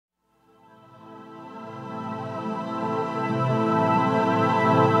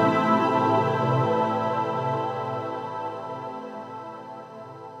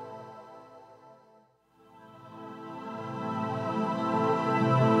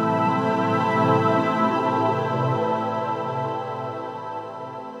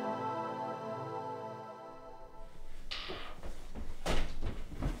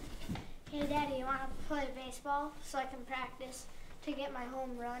ball so I can practice to get my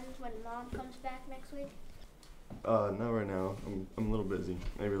home run when Mom comes back next week? Not right now. I'm a little busy.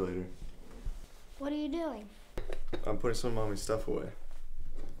 Maybe later. What are you doing? I'm putting some of Mommy's stuff away.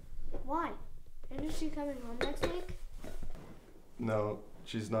 Why? Isn't she coming home next week? No,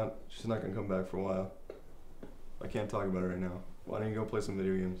 she's not gonna come back for a while. I can't talk about it right now. Why don't you go play some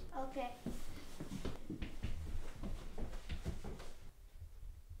video games? Okay.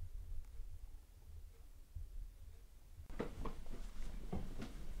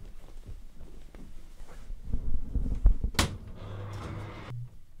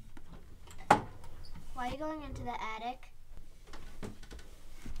 Why are you going into the attic?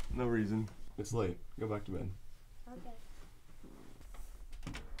 No reason. It's late. Go back to bed. Okay.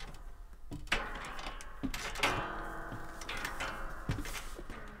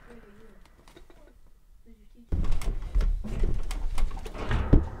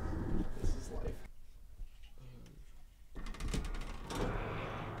 This is life.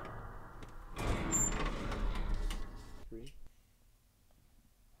 Three.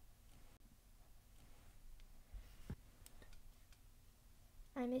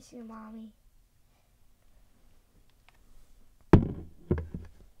 I miss you, Mommy.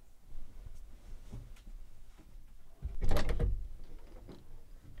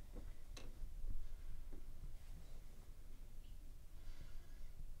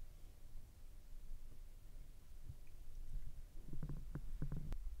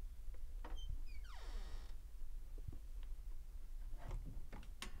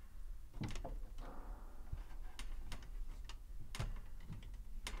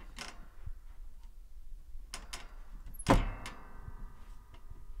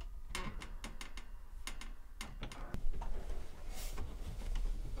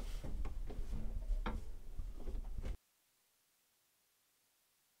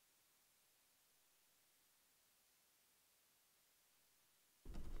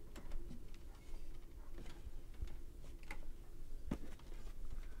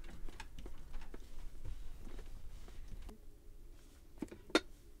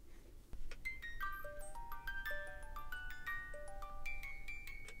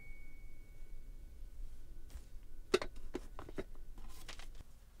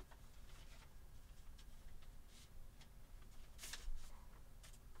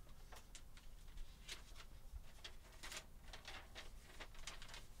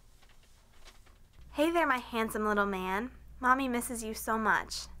 Hey there, my handsome little man. Mommy misses you so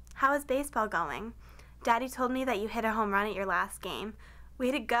much. How is baseball going? Daddy told me that you hit a home run at your last game. Way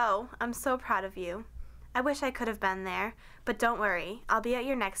to go. I'm so proud of you. I wish I could have been there, but don't worry. I'll be at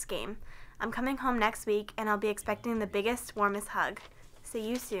your next game. I'm coming home next week, and I'll be expecting the biggest, warmest hug. See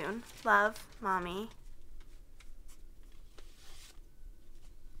you soon. Love, Mommy.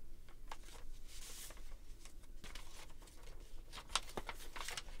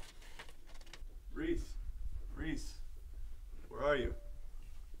 Reese, where are you?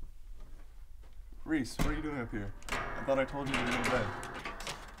 Reese, what are you doing up here? I thought I told you to go to bed.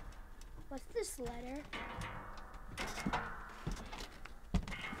 What's this letter?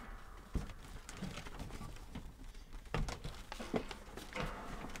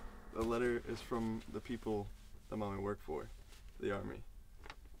 The letter is from the people that Mommy worked for, the Army.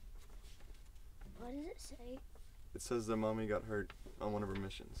 What does it say? It says that Mommy got hurt on one of her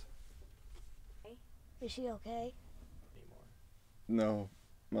missions. Is she okay? No,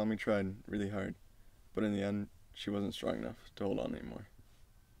 Mommy tried really hard, but in the end, she wasn't strong enough to hold on anymore.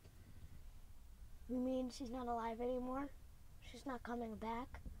 You mean she's not alive anymore? She's not coming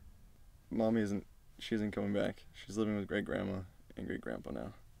back? Mommy she isn't coming back. She's living with great-grandma and great-grandpa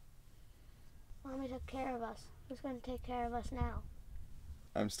now. Mommy took care of us. Who's going to take care of us now?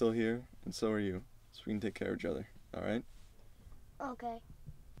 I'm still here, and so are you, so we can take care of each other, all right? Okay.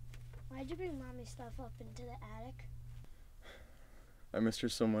 Why'd you bring Mommy's stuff up into the attic? I missed her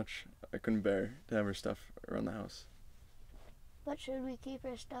so much, I couldn't bear to have her stuff around the house. But should we keep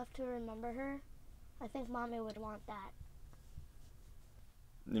her stuff to remember her? I think Mommy would want that.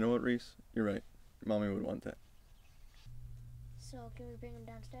 You know what, Reese? You're right. Mommy would want that. So can we bring them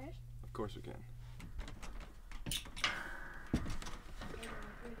downstairs? Of course we can.